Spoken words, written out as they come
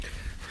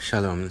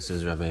Shalom, this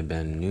is Rabbi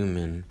Ben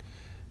Newman.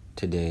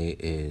 Today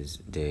is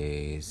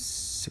day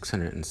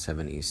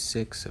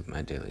 676 of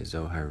my daily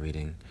Zohar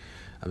reading.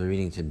 I'll be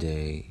reading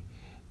today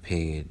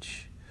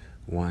page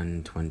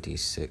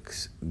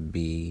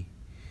 126b,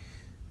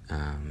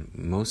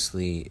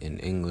 mostly in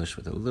English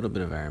with a little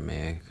bit of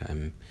Aramaic.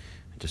 I'm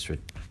just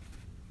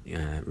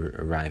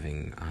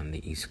arriving on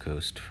the East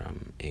Coast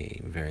from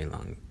a very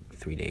long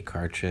 3-day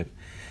car trip,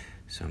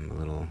 so I'm a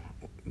little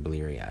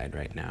bleary-eyed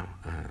right now.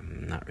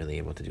 I'm not really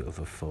able to do a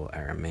full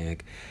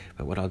Aramaic,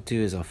 but what I'll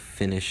do is I'll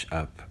finish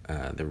up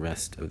the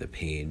rest of the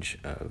page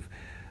of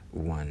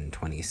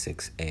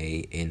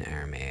 126a in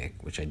Aramaic,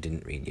 which I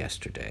didn't read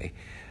yesterday,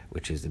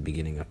 which is the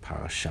beginning of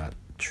Parashat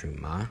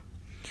Truma,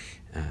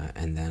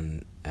 and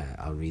then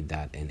I'll read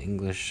that in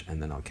English,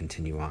 and then I'll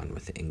continue on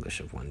with the English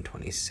of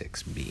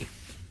 126b.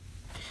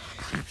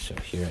 So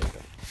here I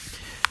go.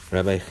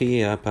 Rabbi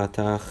Chia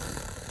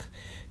Patach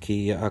כי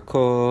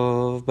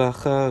יעקב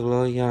בחר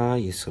לו יה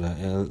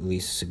ישראל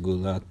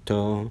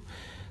לסגולתו,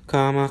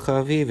 כמה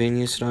חביבין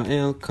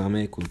ישראל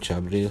כמה קודשא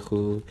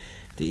בריחו,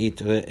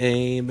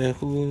 דאיתראה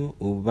בהו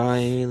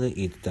ובאי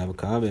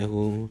להתדבקה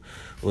בהו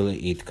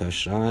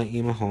ולהתקשרה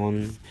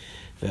עמהון,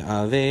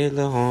 ואבי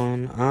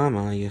להון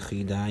עמה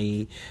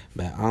יחידאי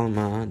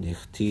בעלמא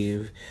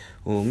דכתיב,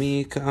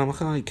 ומי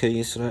כעמך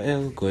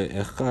כישראל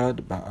גוי אחד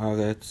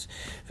בארץ,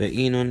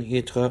 ואינון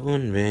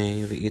יתראון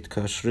בי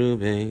ויתקשרו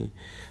בי,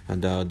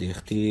 הדר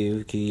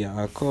דכתיב כי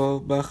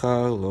יעקב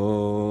בחר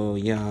לו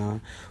יה,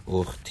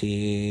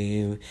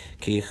 וכתיב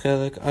כי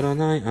חלק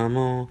אדוני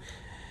עמו,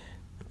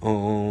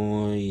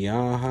 או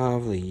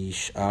יהב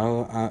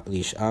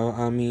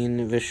לשאר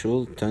עמין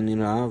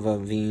ושולטן רב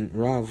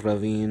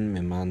רבין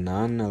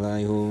ממנן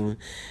עליהו,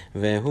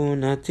 והוא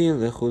נטיל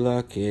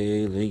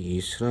לכולקי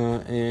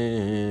לישראל.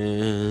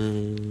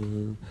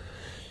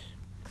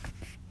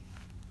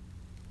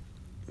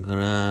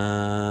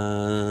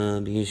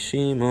 רבי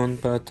שמעון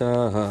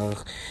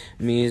פתח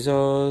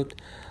מזאת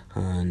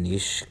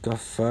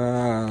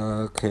הנשקפה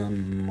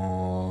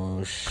כמו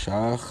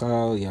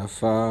שחר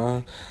יפה,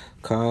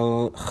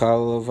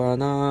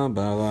 חלבנה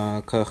ברה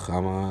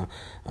כחמה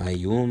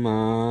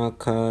איומה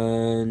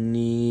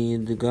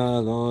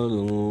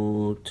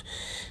כנתגללות,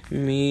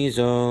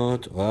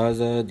 מזאת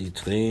רזה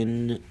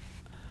דטרין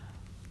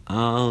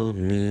על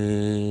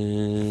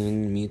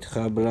מין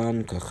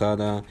מתחברן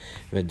כחדה,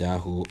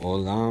 ודהו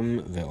עולם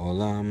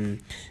ועולם,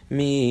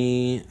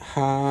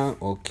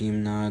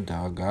 מהאוקימנה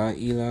דרגה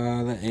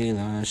אילה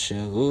לאלה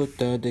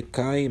שירותא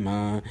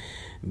דקיימה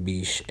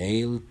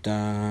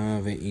בשאלתה,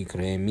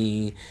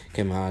 ויקרמי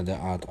כמה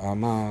דעת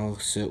אמר,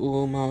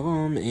 שאו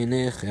מרום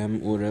עיניכם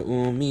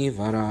וראו מי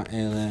ברא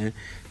אלה,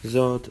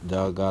 זאת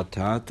דרגה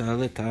תתא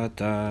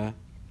לתתא.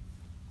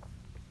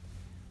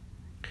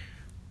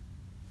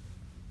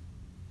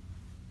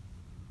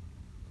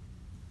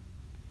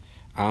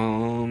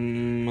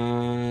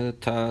 עלמא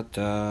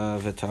תתא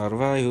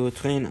ותרוויו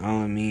טרין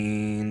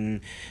עלמין,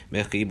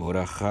 בחיבור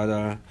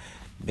החדה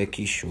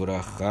בקישור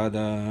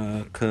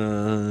החדה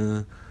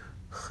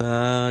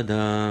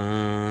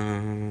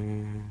כחדה.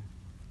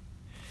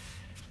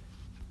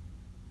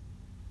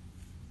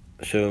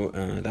 So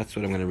that's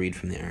what I'm going to read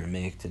from the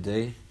Aramaic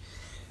today.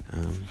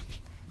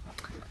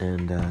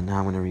 And now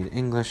I'm going to read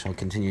English. I'll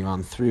continue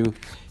on through.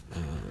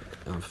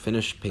 I'll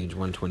finish page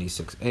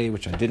 126a,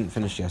 which I didn't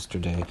finish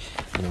yesterday,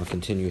 and I'll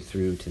continue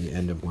through to the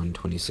end of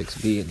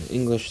 126b in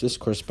English. This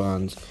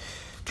corresponds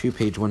to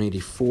page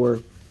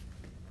 184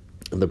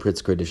 of the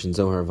Pritzker edition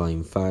Zohar,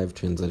 volume 5,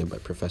 translated by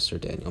Professor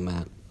Daniel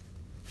Matt.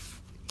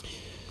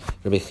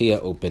 Rabbi Chia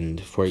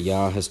opened, for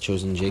Yah has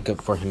chosen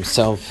Jacob for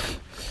himself,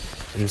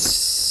 and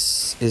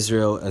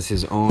Israel as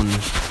his own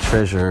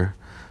treasure.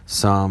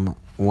 Psalm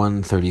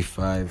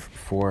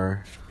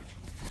 135:4.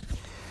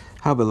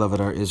 How beloved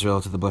are Israel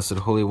to the Blessed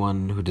Holy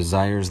One, who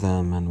desires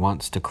them and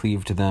wants to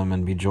cleave to them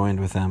and be joined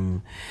with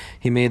them.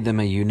 He made them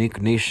a unique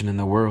nation in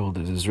the world.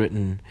 It is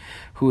written,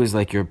 who is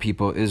like your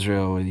people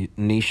Israel, a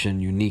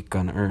nation unique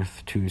on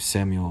earth, 2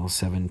 Samuel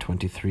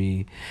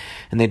 7:23.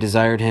 And they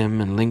desired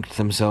him and linked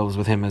themselves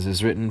with him, as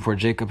is written, for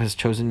Jacob has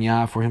chosen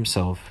Yah for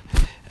himself.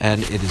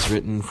 And it is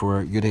written,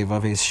 for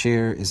Yudevav's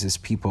share is his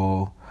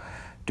people,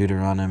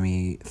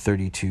 Deuteronomy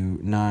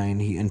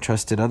 32:9. He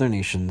entrusted other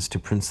nations to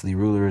princely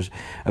rulers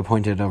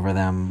appointed over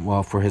them,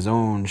 while for his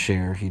own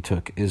share he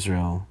took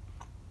Israel.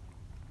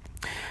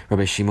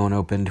 Rabbi Shimon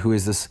opened, who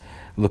is this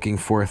looking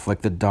forth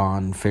like the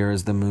dawn, fair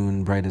as the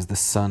moon, bright as the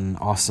sun,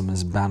 awesome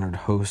as bannered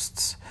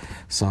hosts?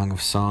 Song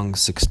of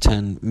Songs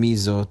 6:10.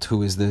 Mizot,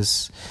 who is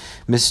this?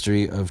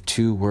 Mystery of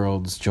two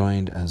worlds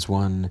joined as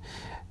one,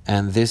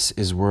 and this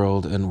is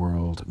world and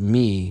world.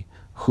 Me,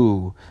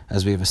 who,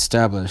 as we have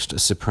established, a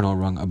supernal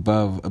rung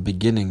above, a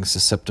beginning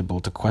susceptible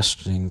to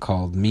questioning,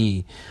 called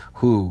me,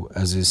 who,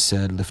 as is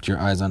said, lift your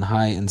eyes on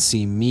high and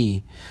see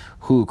me,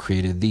 who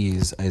created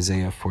these,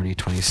 Isaiah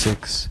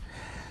 40:26.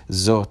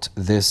 Zot,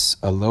 this,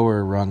 a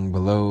lower rung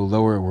below,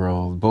 lower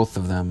world, both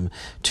of them,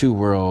 two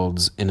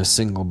worlds in a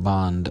single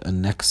bond, a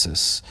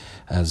nexus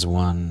as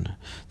one.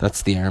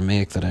 That's the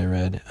Aramaic that I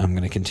read. I'm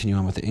going to continue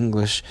on with the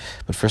English,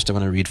 but first I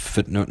want to read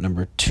footnote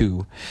number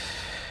 2.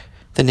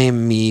 The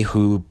name Mi,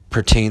 who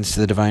pertains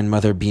to the Divine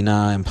Mother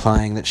Binah,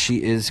 implying that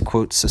she is,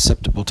 quote,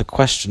 susceptible to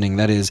questioning,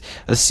 that is,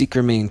 a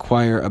seeker may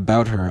inquire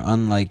about her,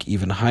 unlike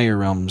even higher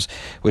realms,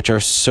 which are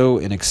so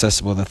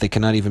inaccessible that they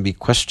cannot even be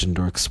questioned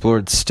or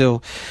explored.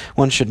 Still,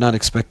 one should not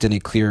expect any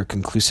clear,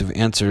 conclusive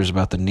answers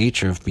about the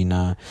nature of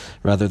Binah.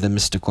 Rather, the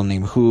mystical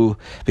name Hu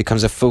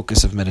becomes a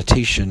focus of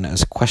meditation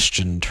as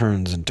question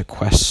turns into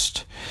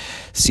quest.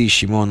 See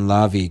Shimon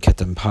Lavi,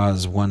 Ketem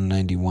Paz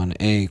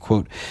 191a,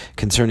 quote,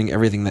 concerning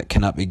everything that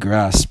cannot be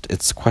grasped,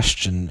 its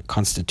question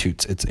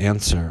constitutes its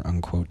answer,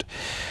 unquote.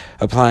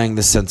 Applying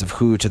this sense of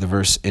who to the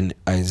verse in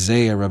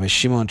Isaiah, Rabbi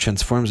Shimon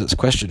transforms its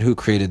question, who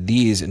created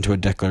these, into a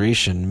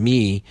declaration,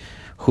 Mi,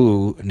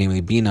 who,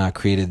 namely Binah,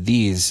 created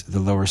these, the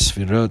lower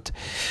Sfirot,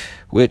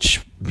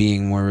 which,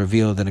 being more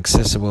revealed and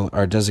accessible,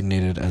 are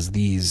designated as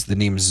these. The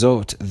name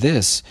Zot,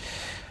 this,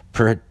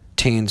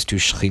 pertains to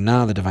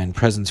Shekhinah, the divine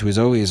presence, who is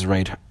always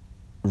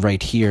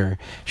right here.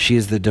 She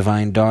is the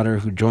divine daughter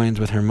who joins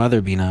with her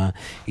mother Binah.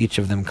 Each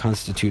of them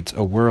constitutes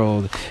a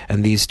world,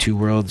 and these two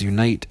worlds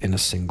unite in a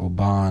single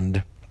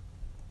bond.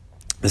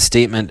 The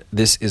statement,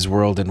 this is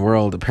world and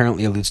world,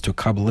 apparently alludes to a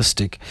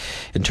Kabbalistic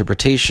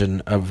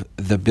interpretation of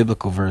the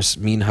biblical verse,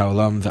 Min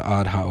ha'olam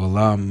ve'ad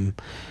ha'olam,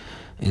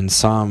 in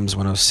Psalms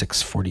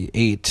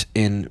 106:48.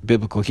 In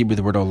biblical Hebrew,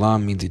 the word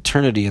olam means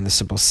eternity, and the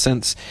simple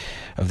sense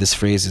of this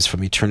phrase is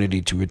from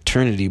eternity to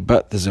eternity,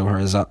 but the Zohar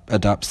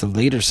adopts the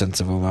later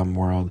sense of olam,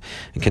 world,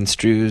 and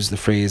construes the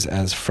phrase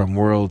as from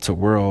world to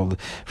world,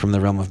 from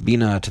the realm of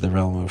Binah to the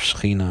realm of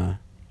Shekhinah.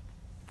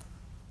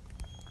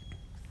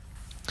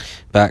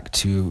 Back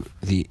to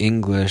the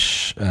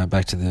English,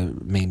 back to the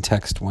main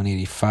text,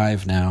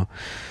 185 now.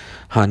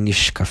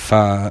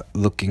 Ha-nishkafa,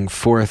 looking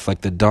forth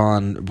like the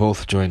dawn,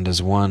 both joined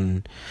as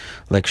one,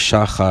 like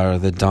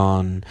shachar, the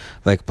dawn,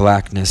 like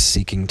blackness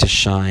seeking to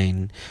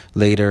shine,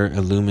 later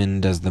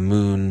illumined as the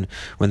moon,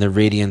 when the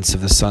radiance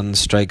of the sun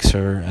strikes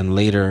her, and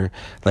later,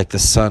 like the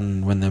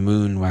sun when the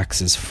moon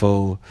waxes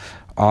full,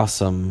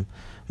 awesome,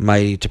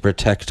 mighty to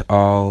protect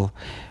all,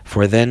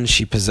 for then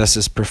she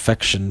possesses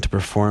perfection to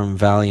perform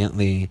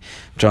valiantly,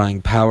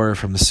 drawing power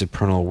from the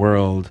supernal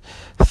world,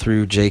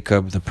 through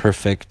Jacob the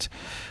perfect,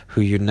 who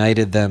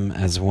united them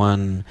as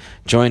one,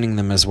 joining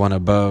them as one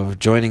above,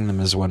 joining them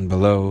as one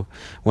below,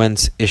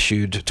 whence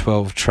issued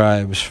 12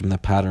 tribes from the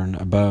pattern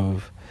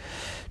above.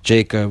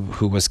 Jacob,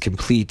 who was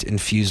complete,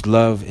 infused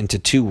love into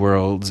two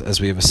worlds,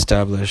 as we have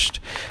established.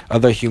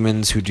 Other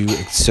humans who do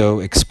so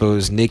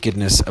expose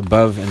nakedness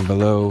above and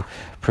below,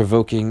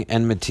 provoking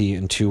enmity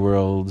in two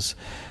worlds,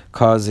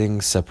 causing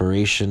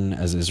separation,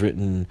 as is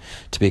written,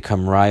 to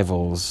become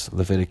rivals,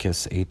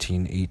 Leviticus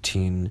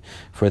 18:18,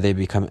 for they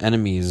become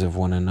enemies of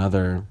one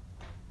another.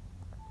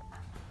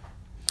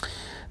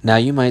 Now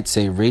you might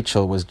say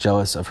Rachel was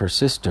jealous of her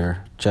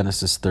sister,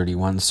 Genesis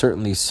 31.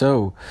 Certainly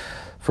so,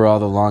 for all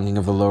the longing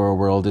of the lower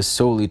world is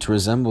solely to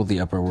resemble the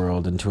upper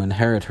world and to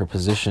inherit her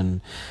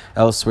position.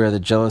 Elsewhere, the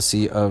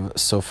jealousy of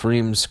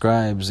Sophrim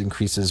scribes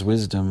increases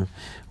wisdom,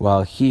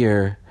 while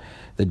here,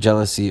 the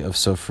jealousy of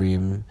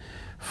Sophrim,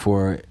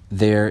 for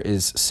there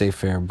is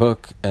Sefer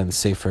book, and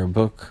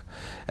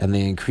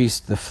they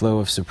increased the flow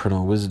of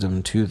supernal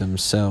wisdom to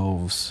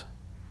themselves.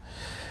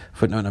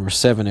 Footnote number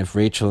 7, if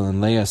Rachel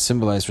and Leah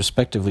symbolize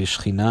respectively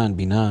Shekhinah and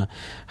Binah,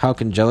 how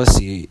can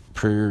jealousy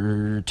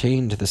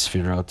pertain to the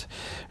Sfirot?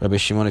 Rabbi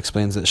Shimon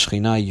explains that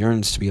Shekhinah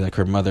yearns to be like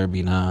her mother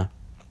Binah.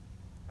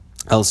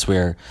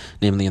 Elsewhere,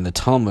 namely in the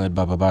Talmud,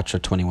 Baba Batra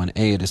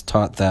 21a, it is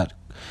taught that,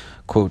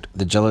 quote,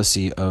 the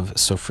jealousy of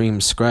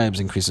Sophrim scribes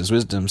increases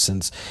wisdom,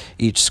 since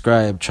each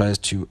scribe tries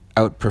to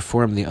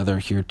outperform the other.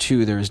 Here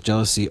too there is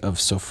jealousy of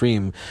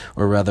Sophrim,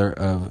 or rather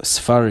of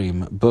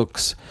Sfarim,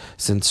 books,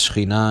 since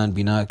Shekhinah and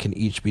Binah can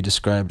each be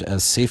described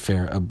as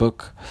Sefer, a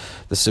book.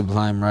 The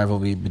sublime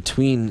rivalry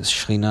between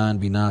Shekhinah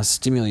and Binah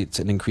stimulates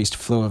an increased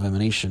flow of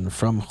emanation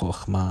from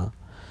Chokhmah.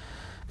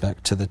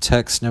 Back to the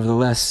text.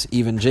 Nevertheless,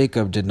 even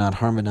Jacob did not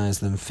harmonize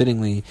them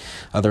fittingly.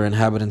 Other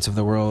inhabitants of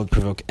the world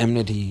provoke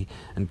enmity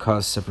and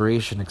cause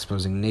separation,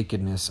 exposing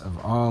nakedness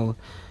of all,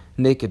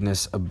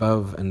 nakedness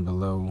above and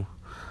below.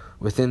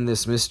 Within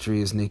this mystery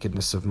is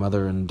nakedness of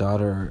mother and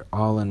daughter,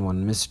 all in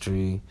one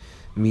mystery.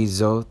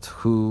 Mizot,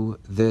 who,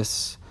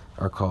 this,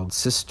 are called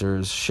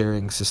sisters,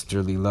 sharing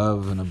sisterly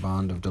love and a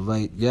bond of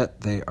delight, yet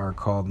they are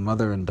called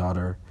mother and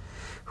daughter.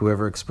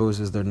 Whoever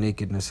exposes their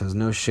nakedness has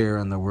no share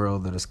in the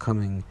world that is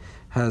coming,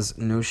 has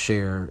no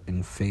share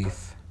in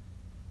faith.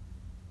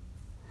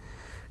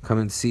 Come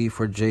and see,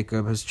 for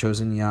Jacob has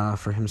chosen Yah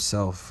for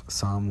himself.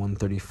 Psalm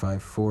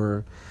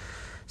 135:4.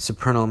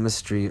 Supernal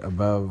mystery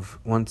above.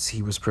 Once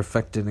he was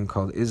perfected and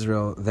called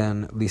Israel,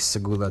 then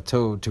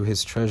lisagulato, to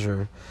his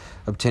treasure,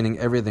 obtaining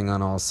everything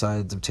on all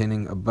sides,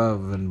 obtaining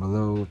above and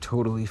below,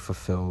 totally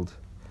fulfilled.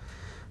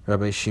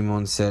 Rabbi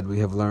Shimon said, we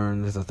have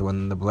learned that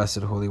when the Blessed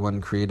Holy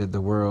One created the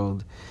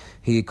world,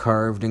 He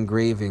carved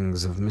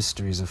engravings of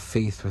mysteries of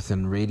faith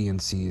within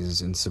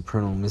radiancies and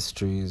supernal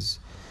mysteries.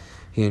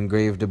 He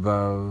engraved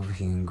above,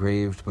 he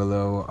engraved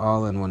below,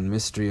 all in one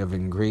mystery of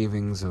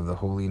engravings of the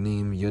holy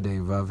name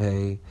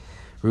Yud-He-Vav-He,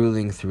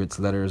 ruling through its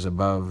letters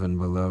above and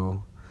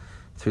below.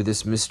 Through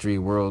this mystery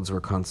worlds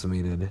were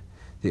consummated,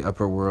 the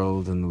upper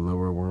world and the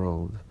lower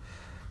world.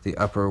 The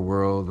upper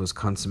world was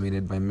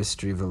consummated by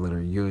mystery of the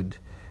letter Yud,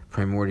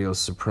 primordial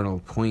supernal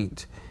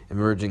point,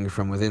 emerging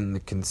from within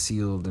the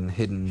concealed and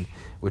hidden,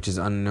 which is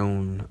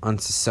unknown,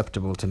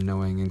 unsusceptible to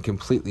knowing, and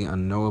completely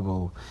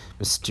unknowable,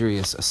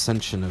 mysterious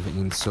ascension of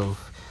Ein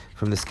Sof.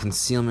 From this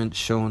concealment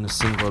shone a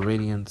single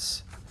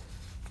radiance,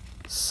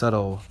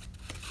 subtle,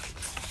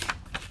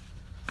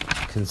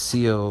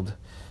 concealed,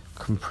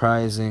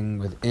 comprising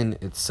within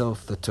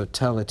itself the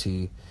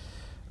totality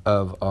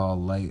of all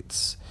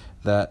lights.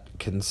 That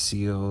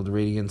concealed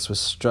radiance was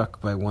struck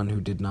by one who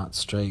did not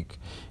strike,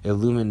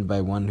 illumined by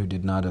one who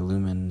did not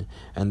illumine,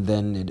 and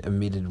then it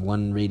emitted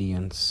one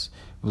radiance,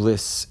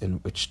 bliss in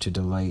which to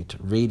delight,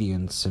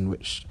 radiance in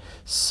which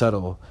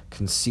subtle,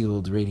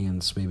 concealed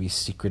radiance may be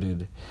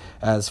secreted.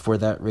 As for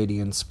that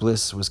radiance,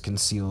 bliss was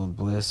concealed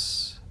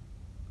bliss.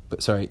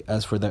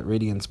 As for that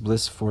radiance,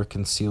 bliss for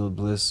concealed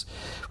bliss,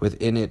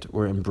 within it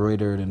were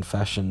embroidered and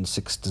fashioned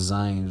 6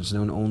 designs,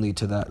 known only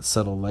to that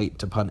subtle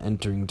light upon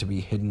entering to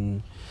be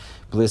hidden.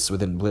 Bliss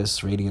within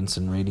bliss, radiance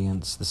and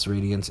radiance. This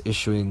radiance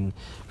issuing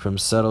from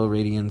subtle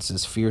radiance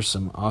is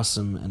fearsome,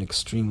 awesome, and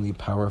extremely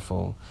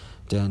powerful.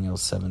 Daniel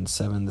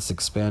 7:7. This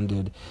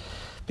expanded,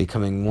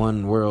 becoming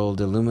one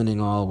world,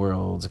 illumining all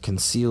worlds, a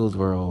concealed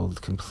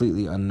world,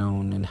 completely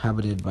unknown,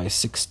 inhabited by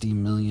 60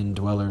 million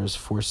dwellers,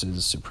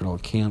 forces, supernal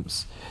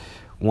camps.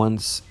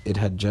 Once it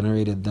had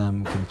generated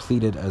them,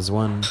 completed as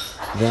one,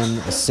 then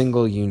a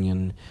single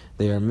union.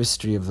 They are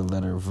mystery of the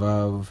letter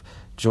Vav,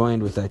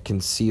 joined with that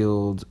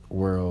concealed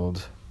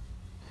world.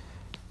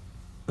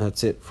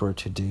 That's it for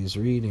today's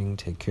reading.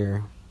 Take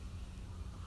care.